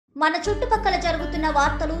మన చుట్టుపక్కల జరుగుతున్న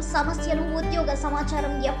వార్తలు, సమస్యలు, ఉద్యోగ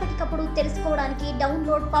సమాచారం ఎప్పటికప్పుడు తెలుసుకోవడానికి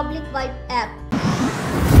డౌన్లోడ్ పబ్లిక్ వైబ్ యాప్.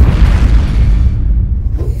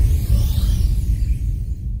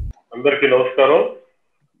 అందరికీ నమస్కారం.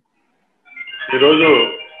 ఈరోజు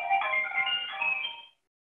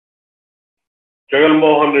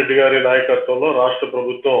జగన్మోహన్ రెడ్డి గారి నాయకత్వంలో రాష్ట్ర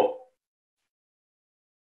ప్రభుత్వం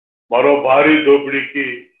మరో భారీ దోపిడీకి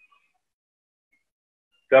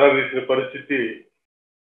తెరదీసిన పరిస్థితి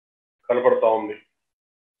కనపడతా ఉంది.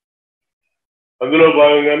 అందులో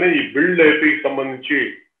భాగంగానే ఈ బిల్డ్ ఏపీకి సంబంధించి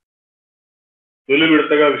తొలి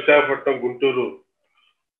విడతగా విశాఖపట్నం, గుంటూరు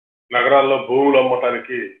నగరాల్లో భూములు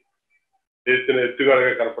అమ్మటానికి చేసిన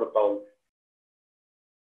ఎత్తుగడగా కనపడతా ఉంది.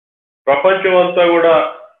 ప్రపంచం అంతా కూడా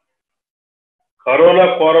కరోనా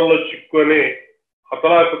కోరల్లో చిక్కుకొని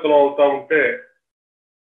హతలాకుతలం అవుతా ఉంటే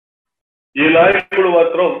ఈ నాయకుడు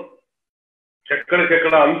మాత్రం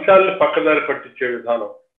ఎక్కడికెక్కడ అంశాలను పక్కదారి పట్టించే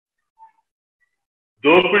విధానం,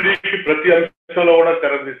 దోపిడీకి ప్రతి అంశంలో కూడా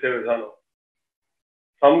తెరదీసే విధానం,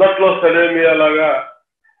 సందట్లో సలేమియాలాగా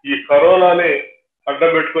ఈ కరోనాని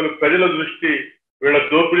అడ్డబెట్టుకొని ప్రజల దృష్టి వీళ్ళ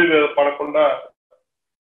దోపిడీ మీద పడకుండా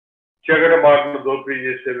చీకటి బాటను దోపిడీ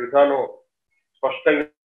చేసే విధానం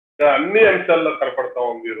స్పష్టంగా అన్ని అంశాల్లో కనపడతా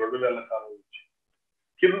ఉంది. 2 నెలల కాలం నుంచి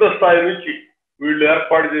కింద స్థాయి నుంచి వీళ్ళు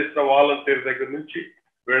ఏర్పాటు చేసిన వాలంటీర్ దగ్గర నుంచి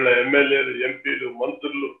వీళ్ళ ఎమ్మెల్యేలు, ఎంపీలు,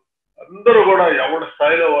 మంత్రులు అందరూ కూడా ఎవరి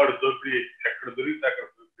స్థాయిలో వాడు దోపిడీ ఎక్కడ దొరికితే అక్కడ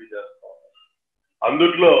దోపిడీ చేస్తా ఉన్నారు.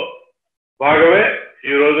 అందుట్లో భాగమే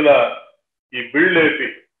ఈ రోజున ఈ బిల్డ్ ఏపీ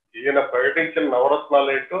ఈయన ప్రకటించిన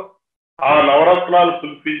నవరత్నాలు ఏంటో, ఆ నవరత్నాలు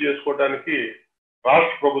ఫుల్ఫిల్ చేసుకోవడానికి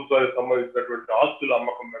రాష్ట్ర ప్రభుత్వానికి సంబంధించినటువంటి ఆస్తులు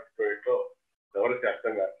అమ్మకం పెట్టడం ఏంటో ఎవరికి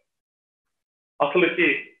అర్థం కాదు. అసలుకి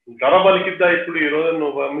ధర బలికిద్దా ఇప్పుడు ఈ రోజు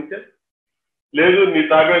నువ్వు అమ్మితే? లేదు, నీ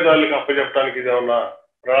తాబేదారులకు అప్పచెప్పడానికి ఇదేమన్నా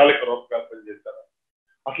ప్రణాళిక రూపకల్పన చేశారా?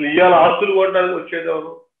 అసలు ఇవాళ ఆస్తులు కొనడానికి వచ్చేది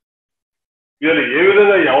ఎవరు? ఇవాళ ఏ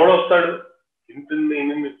విధంగా ఎవడొస్తాడు?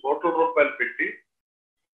 ఇన్ని కోట్ల రూపాయలు పెట్టి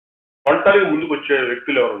కొనడానికి ముందుకు వచ్చే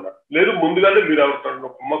వ్యక్తులు ఎవరున్నారు? లేదు, ముందుగానే మీరు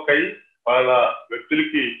ఎవరు కుమ్మక్కయి వాళ్ళ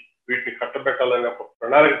వ్యక్తులకి వీటిని కట్టబెట్టాలనే ఒక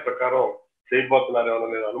ప్రణాళిక ప్రకారం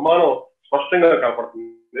చేయబోతున్నారేమో అనుమానం స్పష్టంగా కనపడుతుంది.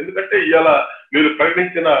 ఎందుకంటే ఇవాళ మీరు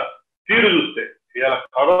ప్రకటించిన తీరు చూస్తే ఇవాళ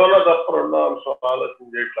కరోనా తప్ప 2వ అంశం ఆలోచన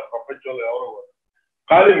చేయట్ల ప్రపంచంలో ఎవరు.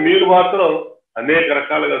 కానీ మీరు మాత్రం అనేక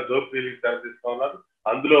రకాలుగా దోపిడీలకు తెరతీస్తా ఉన్నారు.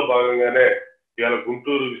 అందులో భాగంగానే ఇవాళ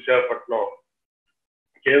గుంటూరు, విశాఖపట్నం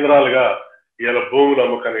కేంద్రాలుగా ఇవాళ భూములు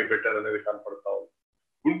అమ్మకానికి పెట్టారనేది కనపడతా ఉంది.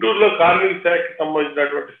 గుంటూరులో కార్మిక శాఖకి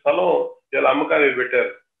సంబంధించినటువంటి స్థలం ఇవాళ అమ్మకానికి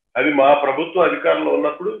పెట్టారు. అది మా ప్రభుత్వం అధికారంలో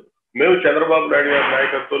ఉన్నప్పుడు మేము చంద్రబాబు నాయుడు గారి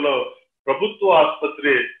నాయకత్వంలో ప్రభుత్వ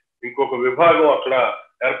ఆసుపత్రి ఇంకొక విభాగం అక్కడ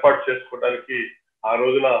ఏర్పాటు చేసుకోవడానికి ఆ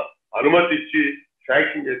రోజున అనుమతి ఇచ్చి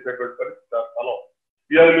శాంక్షన్ చేసినటువంటి పరిస్థితి ఆ స్థలం.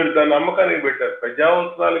 ఇవాళ మీరు దాన్ని అమ్మకానికి పెట్టారు.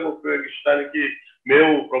 ప్రజావసరాలకు ఉపయోగించడానికి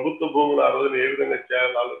మేము ప్రభుత్వ భూములు ఆ రోజున ఏ విధంగా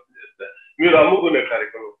చేయాలని ఆలోచన చేస్తే మీరు అమ్ముకునే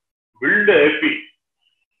కార్యక్రమం. బిల్డ్ ఏపీ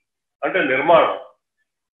అంటే నిర్మాణం,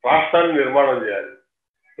 రాష్ట్రాన్ని నిర్మాణం చేయాలి.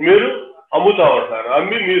 మీరు అమ్ముతా ఉంటారు.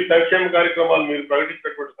 అమ్మి మీ సంక్షేమ కార్యక్రమాలు, మీరు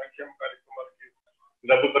ప్రకటించినటువంటి సంక్షేమ కార్యక్రమాలకి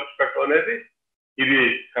డబ్బు ఖర్చు పెట్టడం అనేది ఇది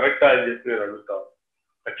కరెక్టా అని చెప్పి నేను అడుగుతాను.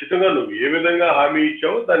 ఖచ్చితంగా నువ్వు ఏ విధంగా హామీ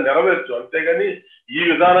ఇచ్చావో దాన్ని నెరవేర్చు. అంతేగాని ఈ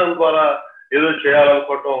విధానం ద్వారా ఏదో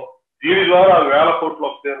చేయాలనుకోవటం, దీని ద్వారా 1000 కోట్లు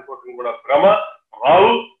వస్తాయి అనుకోవటం కూడా భ్రమ. రావు.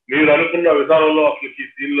 మీరు అనుకున్న విధానంలో అసలుకి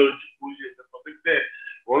దీనిలో నుంచి పూజ చేసే ప్రసక్తే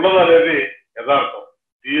ఉండదు అనేది యథార్థం.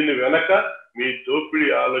 దీని వెనక మీ దోపిడీ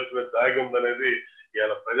ఆలోచన దాగి ఉందనేది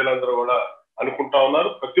ఇవాళ ప్రజలందరూ కూడా అనుకుంటా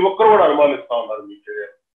ఉన్నారు. ప్రతి ఒక్కరు కూడా అనుమానిస్తా ఉన్నారు మీ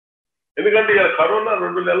చర్యలు. ఎందుకంటే ఇవాళ కరోనా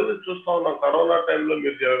 2 నెలల నుంచి చూస్తా ఉన్నాం. కరోనా టైంలో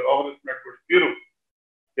మీరు వ్యవహరిస్తున్నటువంటి తీరు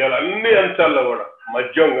ఇవాళ అన్ని అంశాల్లో కూడా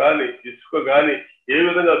మద్యం కానీ, ఇసుక కానీ ఏ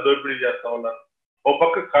విధంగా దోపిడీ చేస్తా ఉన్నారు. ఓ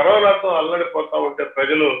పక్క కరోనాతో అల్లడిపోతా ఉంటే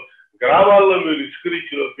ప్రజలు గ్రామాల్లో మీరు ఇసుక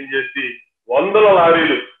రీచ్లు ఓపెన్ చేసి 100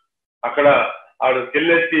 లారీలు అక్కడ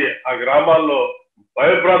ఆడకెళ్ళేసి ఆ గ్రామాల్లో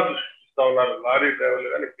భయభ్రాంతులు సృష్టిస్తా ఉన్నారు. లారీ డ్రైవర్లు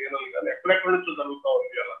కానీ, క్లీనర్లు కానీ ఎక్కడెక్కడి నుంచో జరుగుతూ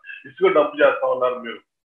ఉంది. ఇలా ఇసుక డంప్ చేస్తా ఉన్నారు.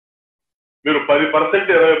 మీరు 10%,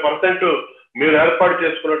 20% మీరు ఏర్పాటు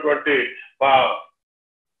చేసుకున్నటువంటి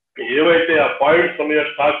ఏవైతే ఆ పాయింట్స్ ఉన్నాయో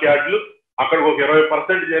స్టాక్ యార్డ్లు, అక్కడికి ఒక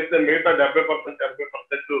 20% చేస్తే మిగతా 70%,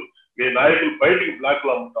 80% మీ నాయకులు బయటికి బ్లాక్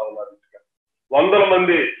లో అమ్ముతా ఉన్నారు. 100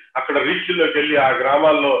 మంది అక్కడ రీచ్ల్లోకి వెళ్ళి ఆ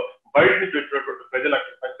గ్రామాల్లో బయట నుంచి వచ్చినటువంటి ప్రజలు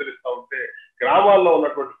అక్కడ సంచరిస్తూ ఉంటే గ్రామాల్లో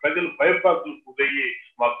ఉన్నటువంటి ప్రజలు భయప్రాంతులు గురయ్యి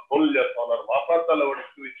మాకు ఫోన్లు చేస్తా ఉన్నారు. మా ప్రాంతాల్లో కూడా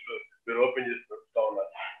ఇసుక రీచ్లు మీరు ఓపెన్ చేసి పెడుతూ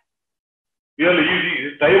ఉన్నారు. ఇవాళ ఇది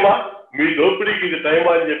టైమా? మీ దోపిడీకి ఇది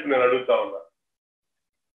టైమా అని చెప్పి నేను అడుగుతా ఉన్నా.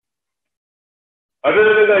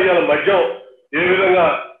 అదేవిధంగా ఇవాళ మద్యం ఏ విధంగా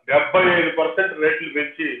 75% రేట్లు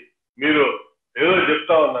పెంచి మీరు ఏదో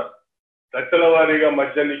చెప్తా ఉన్నారు. దశల వారీగా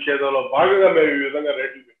మద్య నిషేధంలో భాగంగా మేము ఈ విధంగా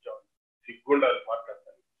రేట్లు పెంచాము. సిగ్గుండాలి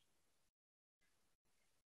మాట్లాడతాను.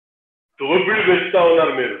 దోపిడీ పెంచుతా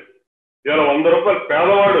ఉన్నారు మీరు. ఇవాళ 100 రూపాయలు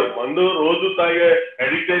పేదవాడు, మందు రోజు తాగే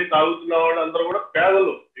అడిక్ట్ అయి తాగుతున్న వాళ్ళు అందరూ కూడా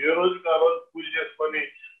పేదలు. ఏ రోజుకి ఆ రోజు పూజ చేసుకొని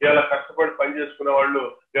ఇలా కష్టపడి పని చేసుకునే వాళ్ళు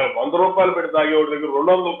ఇలా 100 రూపాయలు పెట్టి తాగేవాడి దగ్గర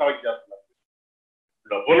 200 కలెక్ట్ చేస్తున్నారు.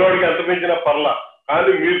 డబ్బులవాడికి ఎంత పెంచినా పర్లా,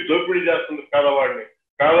 కానీ మీరు దోపిడీ చేస్తుంది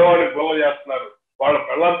పేదవాడిని గుల్ల చేస్తున్నారు. వాళ్ళ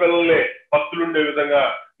పిల్లల్ని పస్తులుండే విధంగా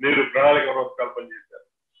మీరు ప్రణాళిక రూపకల్పన చేశారు.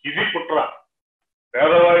 ఇది కుట్ర.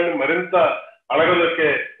 పేదవాడిని మరింత అడగదొక్కే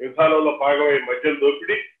విధానంలో భాగమై మద్యం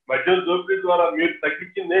దోపిడీ ద్వారా మీరు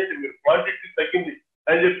తగ్గించింది ఏంటి? మీరు క్వాంటిటీ తగ్గింది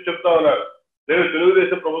అని చెప్తా ఉన్నారు. లేదు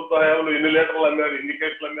తెలుగుదేశం ప్రభుత్వ హయాంలో ఇన్ని లీటర్లు అమ్మారు, ఇన్ని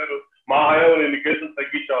కేసులు అమ్మారు, మా హయాంలో ఇన్ని కేసులు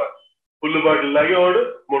తగ్గించేవాడు. ఫుల్ బాటిల్ తాగేవాడు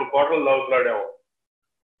 3 కోట్లు తాగుతున్నాడేమో.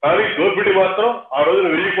 కానీ దోపిడీ మాత్రం ఆ రోజున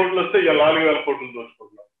 1000 కోట్లు వస్తే ఇలా 4000 కోట్లు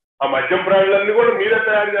దోచుకుంటున్నారు. ఆ మద్యం బ్రాండ్లన్నీ కూడా మీరే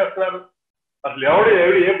తయారు చేస్తున్నారు. అసలు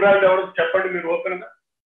ఏ బ్రాండ్ ఎవరు చెప్పండి మీరు ఓపెన్ గా?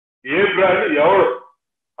 ఏ బ్రాండ్ ఎవరు?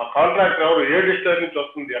 ఆ కాంట్రాక్టర్ ఎవరు? ఏ డిస్టరీ నుంచి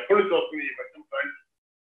వస్తుంది? ఎక్కడి నుంచి వస్తుంది ఈ మద్యం బ్రాండ్?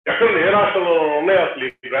 ఎక్కడ ఏ రాష్ట్రంలో ఉన్నాయి అసలు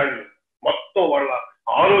ఈ బ్రాండ్లు? మొత్తం వాళ్ళ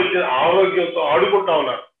ఆరోగ్యంతో ఆడుకుంటా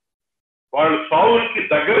ఉన్నారు. వాళ్ళు సాగుకి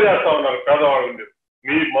దగ్గర చేస్తా ఉన్నారు పేదవాళ్ళని.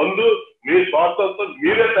 మీ మందు మీ స్వార్థంతో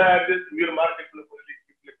మీరే తయారు చేసి మీరు మార్కెట్లో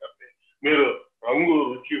మీరు రంగు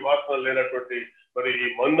రుచి వాసన లేనటువంటి మరి ఈ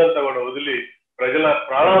మందంతా కూడా వదిలి ప్రజల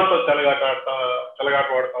ప్రాణాలతో చెలగాట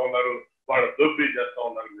వాడుతా ఉన్నారు. వాళ్ళు దోపిడీ చేస్తా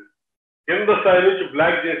ఉన్నారు. మీరు కింద స్థాయి నుంచి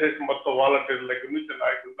బ్లాక్ చేసేసి మొత్తం వాలంటీర్ల దగ్గర నుంచి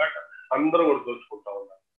నాయకుల దాకా అందరూ కూడా దోచుకుంటా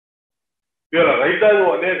ఉన్నారు. ఇవాళ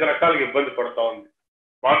రైతాంగం అనేక రకాలుగా ఇబ్బంది పడతా ఉంది.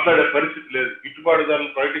 మాట్లాడే పరిస్థితి లేదు. గిట్టుబాటు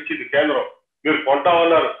ధరలు ప్రకటించింది కేంద్రం, మీరు కొంటా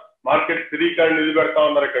ఉన్నారు. మార్కెట్ తిరిగి కానీ నిధి పెడతా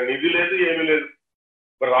ఉన్నారు. ఇక్కడ నిధి లేదు, ఏమీ లేదు.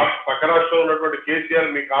 మరి పక్క రాష్ట్రంలో ఉన్నటువంటి కేసీఆర్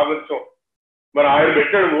మీకు ఆదర్శం. మరి ఆయన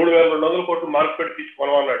పెట్టాడు 3200 కోట్లు మార్కెట్ తీసి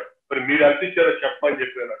కొనమన్నాడు. మరి మీరు ఎంత ఇచ్చారో చెప్పమని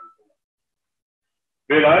చెప్పి నేను అడుగుతున్నాను.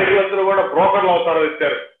 మీ నాయకులందరూ కూడా బ్రోకర్లు అవసరం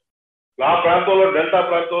ఇచ్చారు. నా ప్రాంతంలో డెల్టా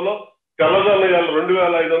ప్రాంతంలో తెల్లదొన్న ఇవాళ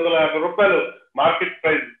 2550 రూపాయలు మార్కెట్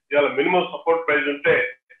ప్రైస్, ఇవాళ మినిమం సపోర్ట్ ప్రైస్ ఉంటే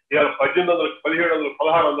ఇవాళ 1800, 1700,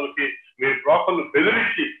 1600కి మీ బ్రోకర్లు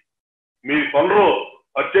బెదిరించి మీ కొనరు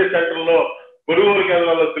వచ్చే సెంటర్లో కొనుగోలు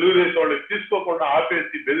కేంద్రాల్లో తెలుగుదేశం వాళ్ళకి తీసుకోకుండా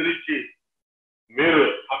ఆపేసి బెదిరించి మీరు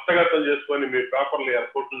హస్తగతం చేసుకొని మీ పేపర్లు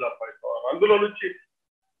కోట్లు సంపాదిస్తున్నారు. అందులో నుంచి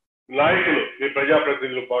నాయకులు మీ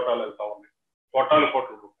ప్రజాప్రతినిధులు కోటాలు వెళ్తా ఉన్నాయి. కోట్ల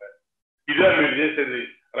రూపాయలు. ఇదే మీరు చేసేది?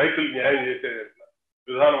 రైతులు న్యాయం చేసేది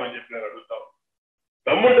విధానం అని చెప్పి నేను అడుగుతాను.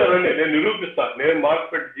 దమ్ముంటారండి, నేను నిరూపిస్తాను. నేను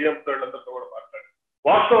మార్కెట్ జీఎం అందరితో కూడా మాట్లాడి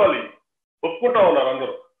వాస్తవాలు ఒప్పుకుంటా ఉన్నారు.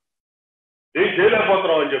 అందరూ ఏం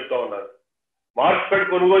చేయలేకపోతున్నాం అని చెప్తా ఉన్నారు. మార్కెట్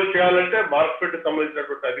కొనుగోలు చేయాలంటే మార్కెట్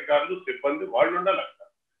సంబంధించినటువంటి అధికారులు, సిబ్బంది వాళ్ళు ఉండాలి.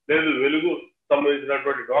 లేదు వెలుగు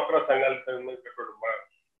సంబంధించినటువంటి డ్వాక్రా సంఘాలకు సంబంధించినటువంటి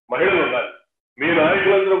మహిళలు ఉండాలి. మీ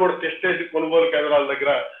నాయకులందరూ కూడా టెస్ట్ చేసి కొనుగోలు కేంద్రాల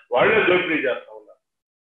దగ్గర వాళ్ళే దోపిడీ చేస్తా ఉన్నారు.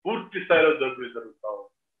 పూర్తి స్థాయిలో దోపిడీ జరుగుతా ఉంది.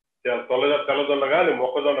 తెల్లదొన్న కానీ,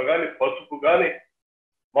 మొక్కజొన్న కానీ, పసుపు కానీ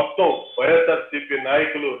మొత్తం వైఎస్ఆర్సీపీ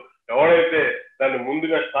నాయకులు ఎవరైతే దాన్ని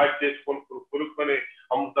ముందుగా స్టార్ట్ చేసుకొని కొనుక్కొని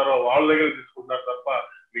అమ్ముతారో వాళ్ళ దగ్గర తీసుకుంటున్నారు తప్ప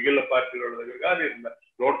మిగిలిన పార్టీల దగ్గర కానీ,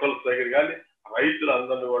 నోటల్స్ దగ్గర కానీ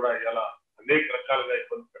రైతులందరినీ కూడా ఇలా అనేక రకాలుగా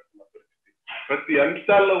ఇబ్బంది పెడుతున్న పరిస్థితి. ప్రతి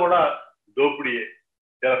అంశాల్లో కూడా దోపిడీయే.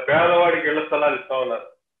 ఇలా పేదవాడికి ఇళ్ల స్థలాలు ఇస్తా ఉన్నారు.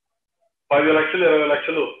 10 లక్షలు 20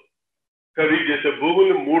 లక్షలు ఖరీదు చేసే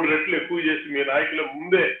భూముల్ని 3 రెట్లు ఎక్కువ చేసి మీ నాయకుల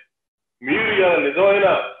ముందే మీరు ఇలా నిజమైన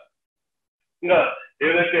ఇంకా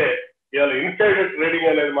ఏదైతే ఇవాళ ఇన్సైడర్ ట్రేడింగ్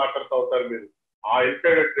అనేది మాట్లాడుతూ ఉంటారు మీరు. ఆ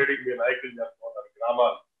ఇన్సైడర్ ట్రేడింగ్ మీ నాయకులు చేస్తూ ఉన్నారు.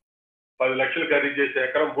 గ్రామాలు 10 లక్షలు ఖరీదు చేసే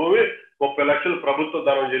ఎకరం భూమి 30 లక్షలు ప్రభుత్వ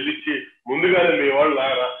ధనం చెల్లించి ముందుగానే మీ వాళ్ళు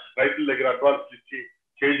రైతుల దగ్గర అడ్వాన్స్ ఇచ్చి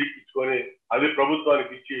చేజిక్కించుకొని అది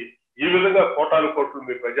ప్రభుత్వానికి ఇచ్చి ఈ విధంగా కోట్లు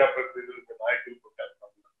మీ ప్రజాప్రతినిధులు మీ నాయకులు కొట్టేస్తా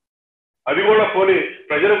ఉన్నారు. అది కూడా పోనీ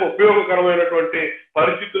ప్రజలకు ఉపయోగకరమైనటువంటి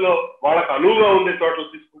పరిస్థితుల్లో వాళ్ళకు అనువుగా ఉండే చోట్ల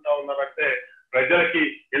తీసుకుంటా ఉన్నారంటే ప్రజలకి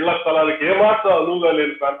ఇళ్ల స్థలాలకు ఏమాత్రం అనువుగా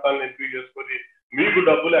లేని ప్రాంతాలను ఎంపిక చేసుకొని మీకు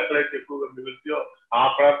డబ్బులు ఎక్కడైతే ఎక్కువగా మిగులుతాయో ఆ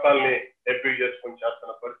ప్రాంతాలని ఎంపిక చేసుకొని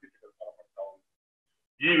చేస్తున్న పరిస్థితి కనపడతా ఉంది.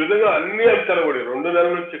 ఈ విధంగా అన్ని అంశాలు కూడా 2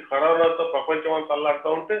 నెలల నుంచి కరోనాతో ప్రపంచం అంతా అల్లాడుతూ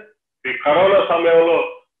ఉంటే ఈ కరోనా సమయంలో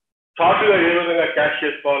చాటుగా ఏ విధంగా క్యాష్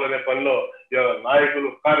చేసుకోవాలనే పనిలో నాయకులు,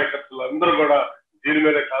 కార్యకర్తలు అందరూ కూడా దీని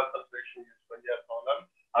మీద కాన్సన్ట్రేషన్ చేసి పనిచేస్తా ఉన్నారు.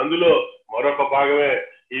 అందులో మరొక భాగమే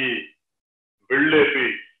ఈ బిల్డేపీ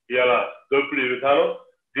ఇలా దోపిడీ విధానం.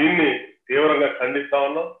 దీన్ని తీవ్రంగా ఖండిస్తా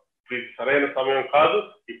ఉన్నాం. ఇది సరైన సమయం కాదు,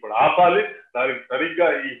 ఇప్పుడు ఆపాలి. దానికి సరిగ్గా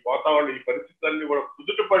ఈ వాతావరణం, ఈ పరిస్థితులన్నీ కూడా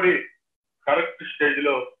కుదుటపడి కరెక్ట్ స్టేజ్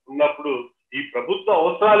లో ఉన్నప్పుడు ఈ ప్రభుత్వ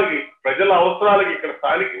అవసరాలకి, ప్రజల అవసరాలకి ఇక్కడ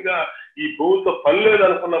స్థానికంగా ఈ భూమితో పని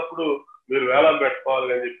లేదనుకున్నప్పుడు మీరు వేలం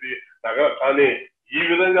పెట్టుకోవాలి అని చెప్పి కానీ ఈ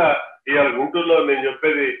విధంగా ఇవాళ గుంటూరులో నేను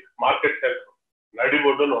చెప్పేది మార్కెట్ సెంటర్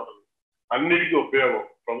నడిబొడ్డున ఉంటుంది. అన్నిటికీ ఉపయోగం.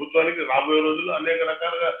 ప్రభుత్వానికి రాబోయే రోజుల్లో అనేక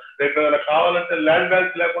రకాలుగా రేపు ఏమైనా కావాలంటే ల్యాండ్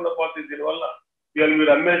బ్యాంక్స్ లేకుండా పోతాయి. దీనివల్ల ఇవాళ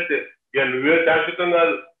మీరు అమ్మేస్తే ఇక నువ్వే శాశ్వతం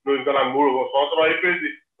కాదు. నువ్వు ఇంకా నా 3 సంవత్సరం అయిపోయింది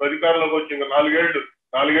అధికారంలోకి వచ్చి, ఇంకా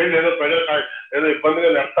 4 ఏళ్ళు ఏదో ప్రజలకు ఏదో ఇబ్బందిగా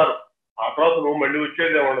నెడతారు. ఆ తర్వాత నువ్వు మళ్ళీ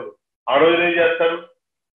వచ్చేదే ఉండదు. ఆ రోజున ఏం చేస్తారు?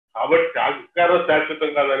 కాబట్టి అధికారం శాశ్వతం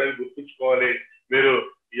కాదనేది గుర్తుంచుకోవాలి. మీరు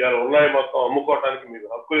ఇవాళ ఉన్నాయి మొత్తం అమ్ముకోవడానికి మీకు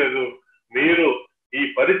హక్కు లేదు. మీరు ఈ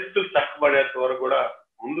పరిస్థితులు చక్కబడేంత వరకు కూడా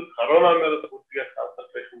ముందు కరోనా మీద పూర్తిగా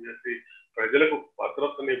కాన్సన్ట్రేషన్ చేసి ప్రజలకు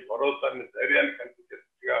భద్రతని, భరోసాని, ధైర్యాన్ని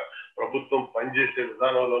కల్పించేట్టుగా ప్రభుత్వం పనిచేసే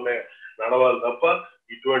విధానంలోనే నడవాలి తప్ప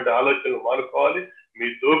ఇటువంటి ఆలోచనలు మానుకోవాలి. మీ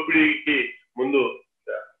దోపిడీకి ముందు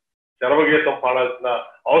చరమగీతం పాడాల్సిన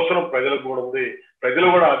అవసరం ప్రజలకు కూడా ఉంది. ప్రజలు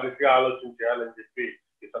కూడా ఆ దిశగా ఆలోచన చేయాలని చెప్పి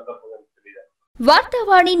ఈ సందర్భంగా తెలియజేయాలి.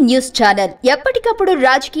 వార్తావాణి న్యూస్ ఛానల్ ఎప్పటికప్పుడు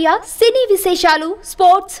రాజకీయ, సినీ విశేషాలు,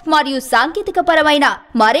 స్పోర్ట్స్ మరియు సాంకేతిక పరమైన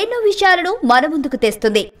మరెన్నో విషయాలను మన ముందుకు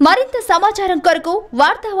తెస్తుంది. మరింత సమాచారం కొరకు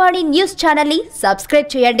వార్తావాణి న్యూస్ ఛానల్ ని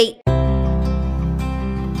సబ్స్క్రైబ్ చేయండి.